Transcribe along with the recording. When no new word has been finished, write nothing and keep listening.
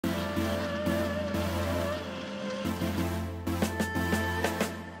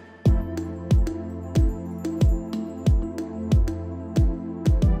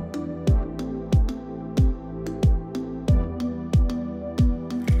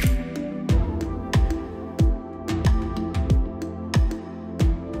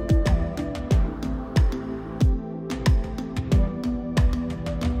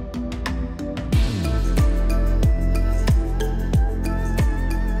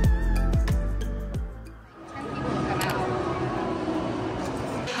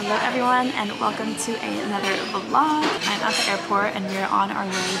Hello everyone and welcome to another vlog. I'm at the airport and we're on our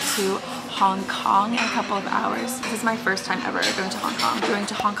way to Hong Kong in a couple of hours. This is my first time ever going to Hong Kong. Going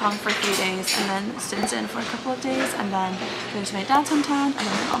to Hong Kong for 3 days and then Shenzhen for a couple of days and then going to my dad's hometown and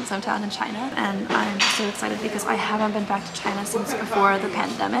then my mom's hometown in China. And I'm so excited because I haven't been back to China since before the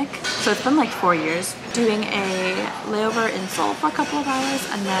pandemic. So it's been like 4 years. Doing a layover in Seoul for a couple of hours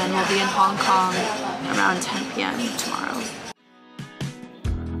and then we'll be in Hong Kong around 10 p.m. tomorrow.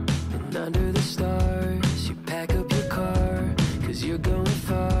 Under the stars, you pack up your car, 'cause you're going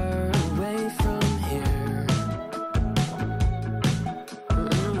far away from here.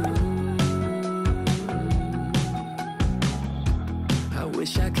 I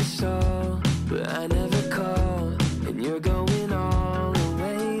wish I could stall, but I never call, and you're going all the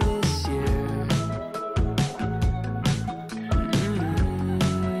way this year.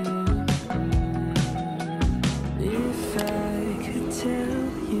 If I could tell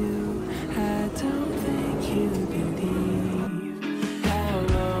you, I don't think you believe how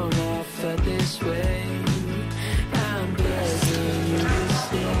long I felt this way. I'm begging you to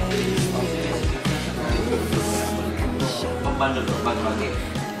stay.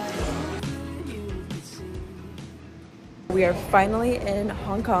 We are finally in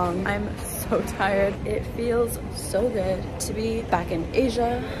Hong Kong. I'm so tired. It feels so good to be back in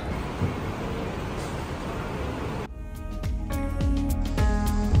Asia.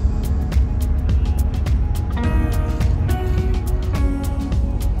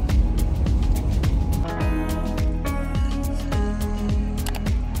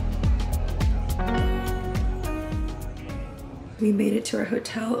 We made it to our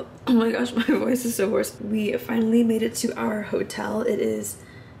hotel. Oh my gosh, my voice is so hoarse. We finally made it to our hotel. It is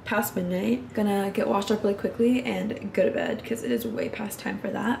past midnight. Gonna get washed up really quickly and go to bed because it is way past time for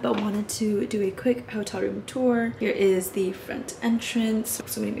that. But wanted to do a quick hotel room tour. Here is the front entrance.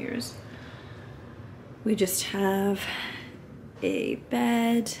 So many mirrors. We just have a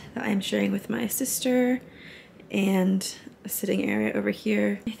bed that I'm sharing with my sister and a sitting area over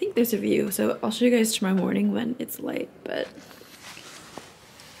here. I think there's a view, so I'll show you guys tomorrow morning when it's light, but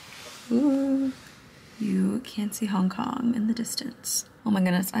ooh, you can't see Hong Kong in the distance. Oh my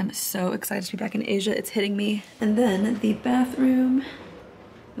goodness, I'm so excited to be back in Asia. It's hitting me. And then the bathroom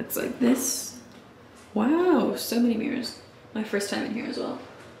looks like this. Wow, so many mirrors. My first time in here as well.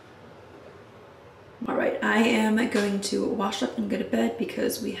 All right, I am going to wash up and go to bed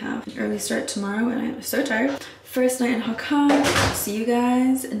because we have an early start tomorrow and I'm so tired. First night in Hong Kong. I'll see you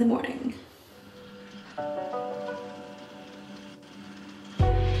guys in the morning.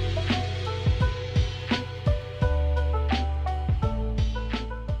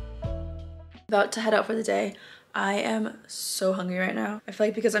 About to head out for the day. I am so hungry right now. I feel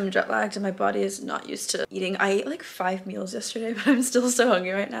like because I'm jet lagged and my body is not used to eating. I ate like 5 meals yesterday, but I'm still so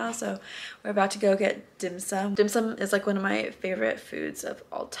hungry right now. So we're about to go get dim sum. Dim sum is like one of my favorite foods of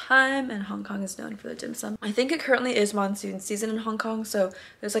all time, and Hong Kong is known for the dim sum. I think it currently is monsoon season in Hong Kong, so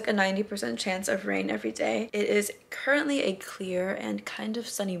there's like a 90% chance of rain every day. It is currently a clear and kind of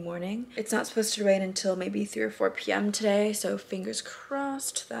sunny morning. It's not supposed to rain until maybe 3 or 4 p.m. today, so fingers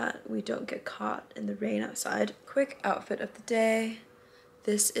crossed that we don't get caught in the rain outside. Quick outfit of the day.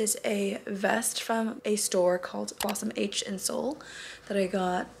 This is a vest from a store called Blossom H in Seoul that I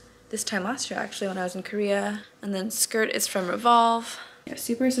got this time last year actually when I was in Korea. And then skirt is from Revolve. Yeah,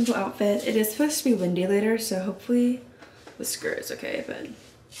 super simple outfit. It is supposed to be windy later, so hopefully the skirt is okay, but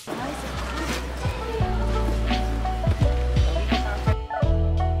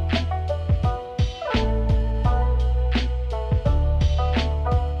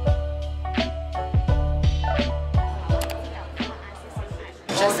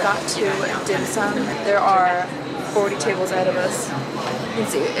just got to dim sum. There are 40 tables ahead of us. You can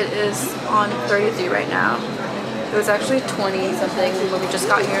see it is on 33 right now. It was actually 20 something when we just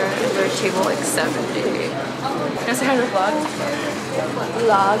got here. We're at table like 70. Can I say hi to the vlog?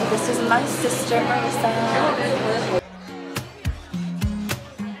 Vlog, this is my sister Marissa.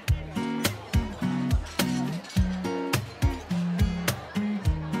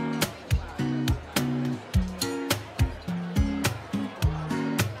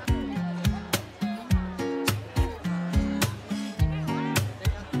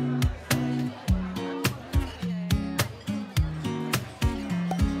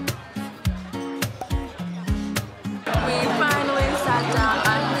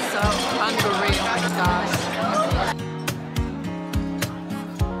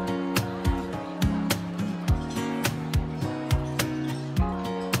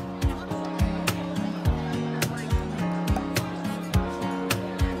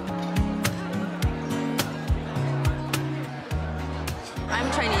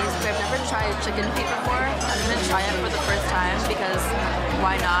 Chinese, but I've never tried chicken feet before. I'm gonna try it for the first time because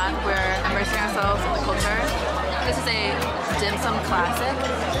why not? We're immersing ourselves in the culture. This is a dim sum classic.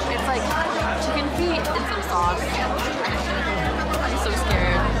 It's like chicken feet in some sauce. I'm so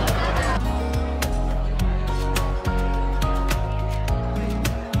scared.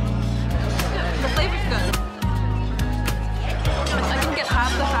 The flavor's good. I can get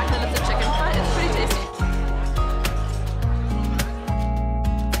past the fact that it's a chicken foot. It's pretty tasty.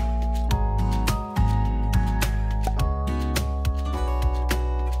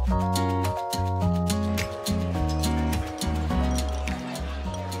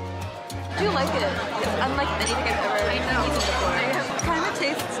 I do like it. It's unlike anything I've ever eaten before. It kind of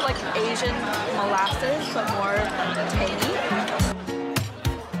tastes like Asian molasses, but more tangy.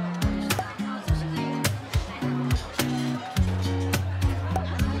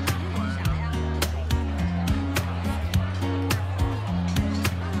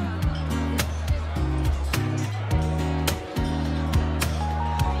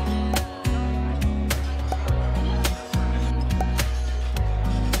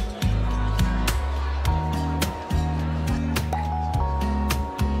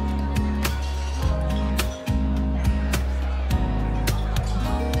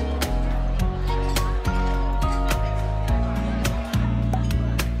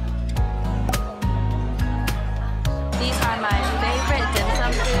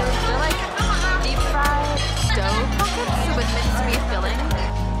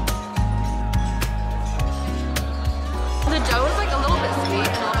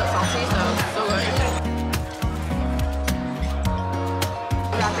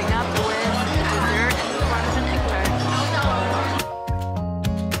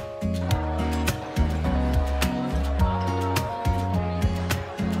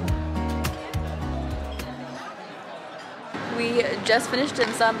 We just finished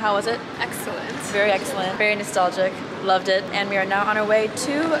dim sum. How was it? Excellent. Very excellent. Very nostalgic. Loved it. And we are now on our way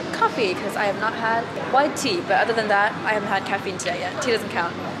to coffee because I have not had white tea. But other than that, I haven't had caffeine today yet. Tea doesn't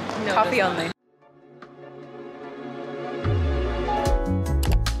count. No, Coffee only.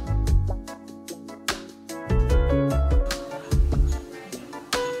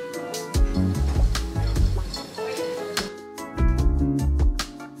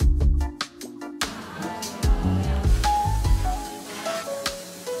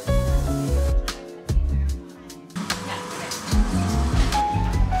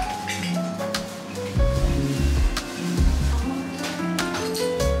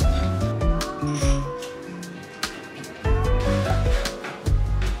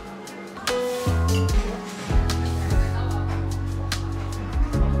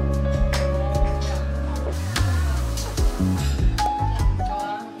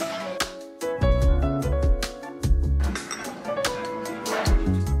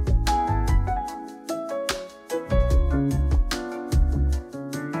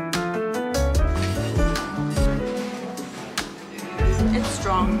 It's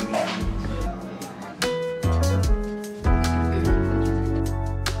strong.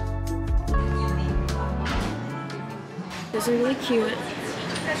 There's a really cute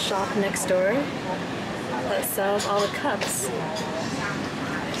shop next door that sells all the cups.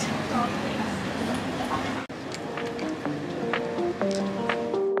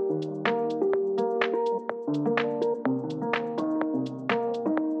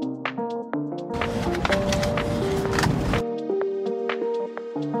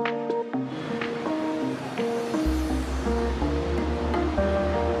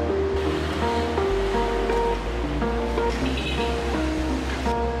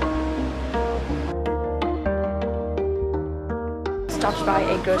 Stopped by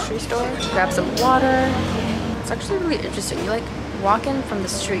a grocery store, grab some water. It's actually really interesting. You like walk in from the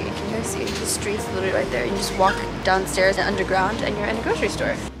street. Can you guys see? The street's literally right there. You just walk downstairs and underground and you're in a grocery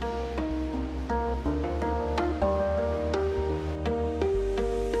store.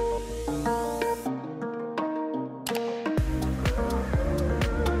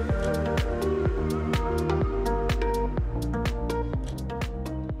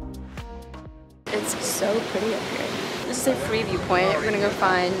 It's so pretty up here. This is a free viewpoint. We're gonna go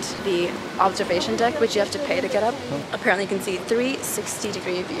find the observation deck, which you have to pay to get up. Apparently you can see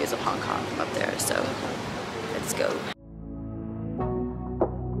 360-degree views of Hong Kong from up there, so let's go.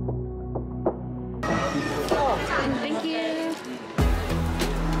 Thank you.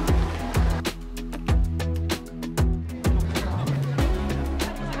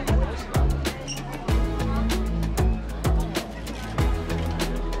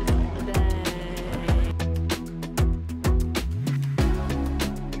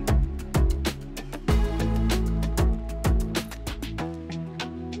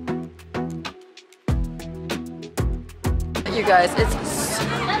 You guys, it's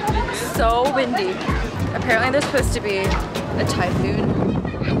so windy. Apparently there's supposed to be a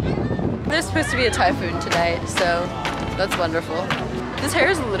typhoon. There's supposed to be a typhoon tonight, so that's wonderful. This hair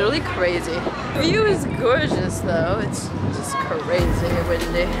is literally crazy. The view is gorgeous though. It's just crazy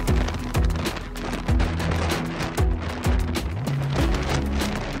windy.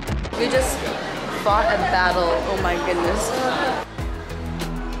 We just fought a battle. Oh my goodness.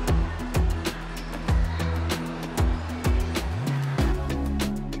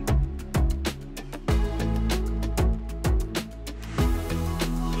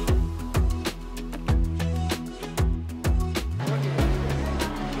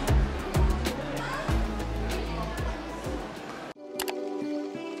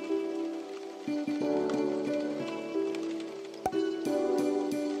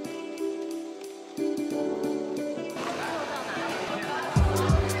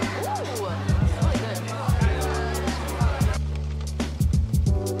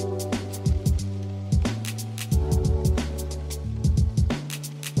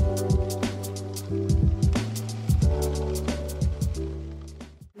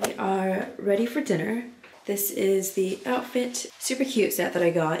 Ready for dinner. This is the outfit, super cute set that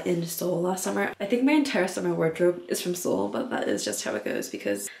I got in Seoul last summer. I think my entire summer wardrobe is from Seoul, but that is just how it goes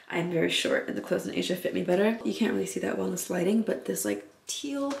because I'm very short and the clothes in Asia fit me better. You can't really see that well in this lighting, but this like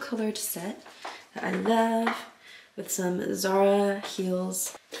teal colored set that I love with some Zara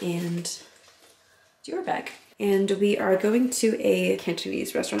heels and Dior bag. And we are going to a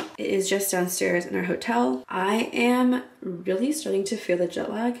Cantonese restaurant. It is just downstairs in our hotel. I am really starting to feel the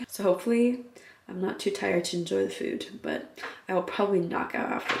jet lag, so hopefully I'm not too tired to enjoy the food, but I will probably knock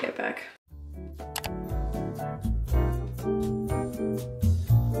out after I get back.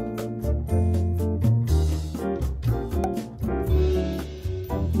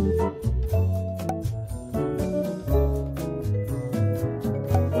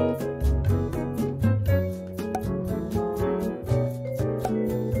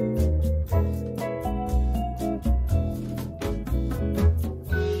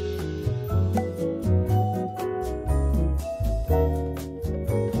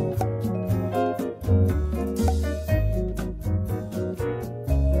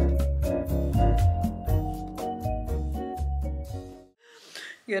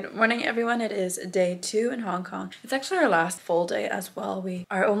 Good morning, everyone. It is day 2 in Hong Kong. It's actually our last full day as well. We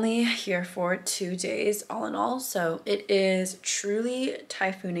are only here for 2 days all in all, so it is truly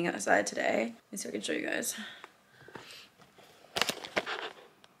typhooning outside today. Let me see if I can show you guys.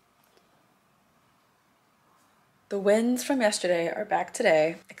 The winds from yesterday are back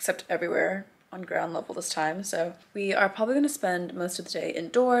today, except everywhere on ground level this time, so we are probably going to spend most of the day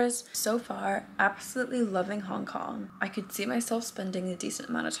indoors. So far, absolutely loving Hong Kong. I could see myself spending a decent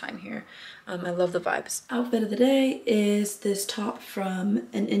amount of time here. I love the vibes. Outfit of the day is this top from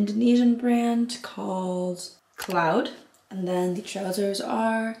an Indonesian brand called Cloud, and then the trousers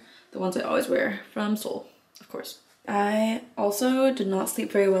are the ones I always wear from Seoul, of course. I also did not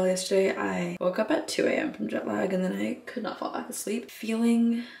sleep very well yesterday. I woke up at 2 a.m. from jet lag and then I could not fall back asleep.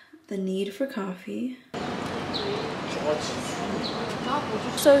 Feeling the need for coffee.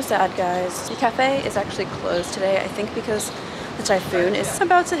 So sad, guys. The cafe is actually closed today, I think because the typhoon is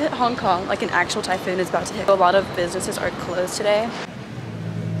about to hit Hong Kong, like an actual typhoon is about to hit. A lot of businesses are closed today.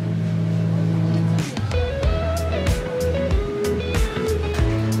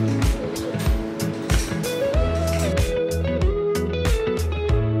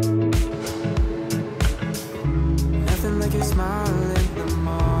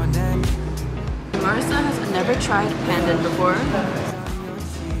 Never tried pandan before.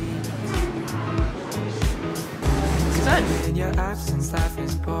 It's good. In your absence, life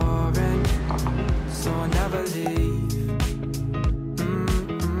is boring, so I never leave.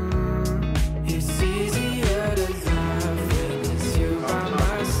 It's easier to love when it's you by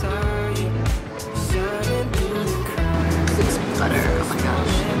my side. Shining through the cracks. It's butter. Oh my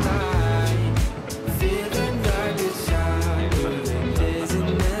gosh. Feeling like a child, moving days in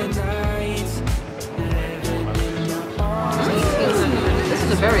the night. This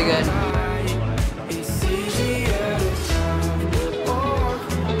is very good.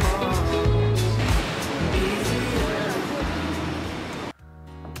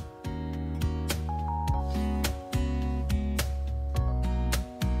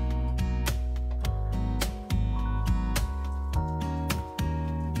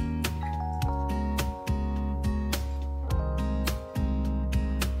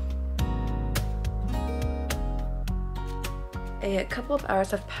 A couple of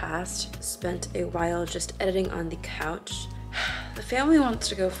hours have passed, spent a while just editing on the couch. The family wants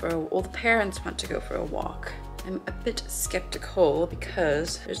to go for the parents want to go for a walk. I'm a bit skeptical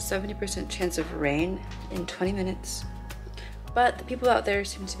because there's a 70% chance of rain in 20 minutes. But the people out there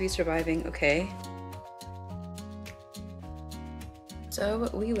seem to be surviving okay. So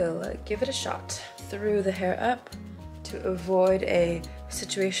we will give it a shot. Threw the hair up to avoid a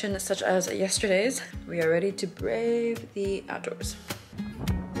situation such as yesterday's. We are ready to brave the outdoors.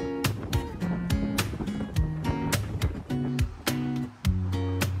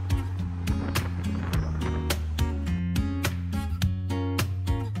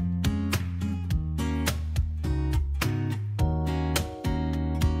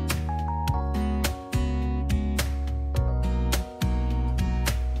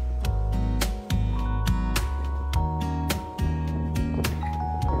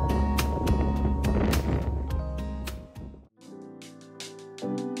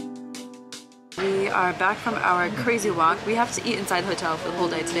 We are back from our crazy walk. We have to eat inside the hotel for the whole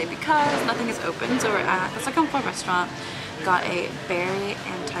day today because nothing is open. So we're at the second floor restaurant. Got a berry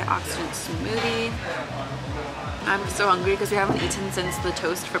antioxidant smoothie. I'm so hungry because we haven't eaten since the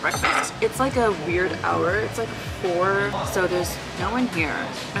toast for breakfast. It's like a weird hour. It's like 4, so there's no one here.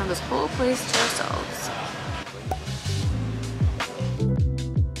 We have this whole place to ourselves.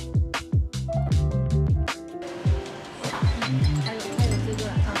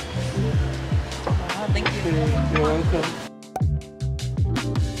 Thank you. You're welcome.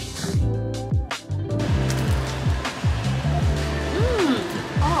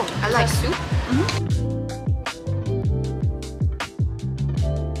 Oh, I like soup.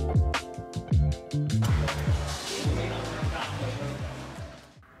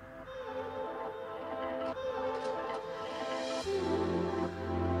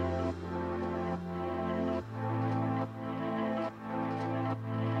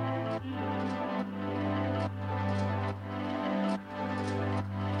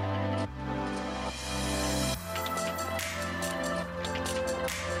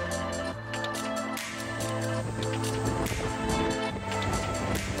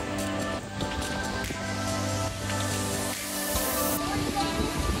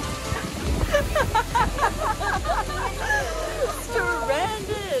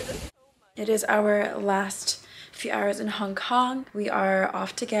 It is our last few hours in Hong Kong. We are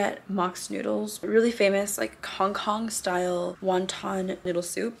off to get Mox noodles, really famous like Hong Kong style wonton noodle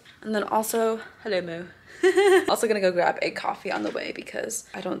soup. And then also, hello Moo. Also gonna go grab a coffee on the way because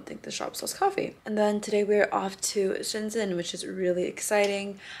I don't think the shop sells coffee. And then today we're off to Shenzhen, which is really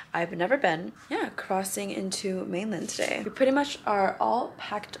exciting. I've never been. Yeah, crossing into mainland today. We pretty much are all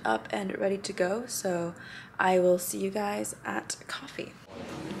packed up and ready to go. So I will see you guys at coffee.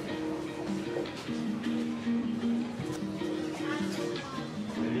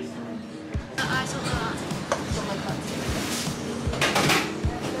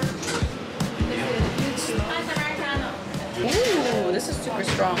 Ooh, this is super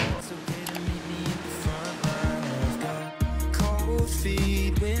strong. Cold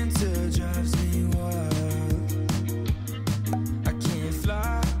feet, winter drives me wild. I can't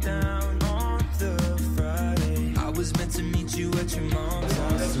fly down on the Friday. I was meant to meet you at your mom's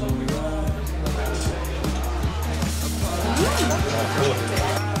house.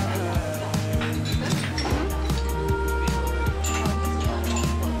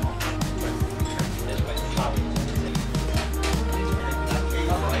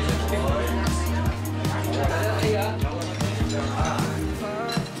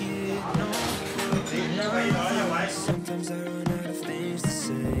 Sometimes I run out of things to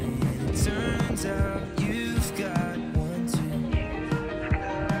say, and it turns out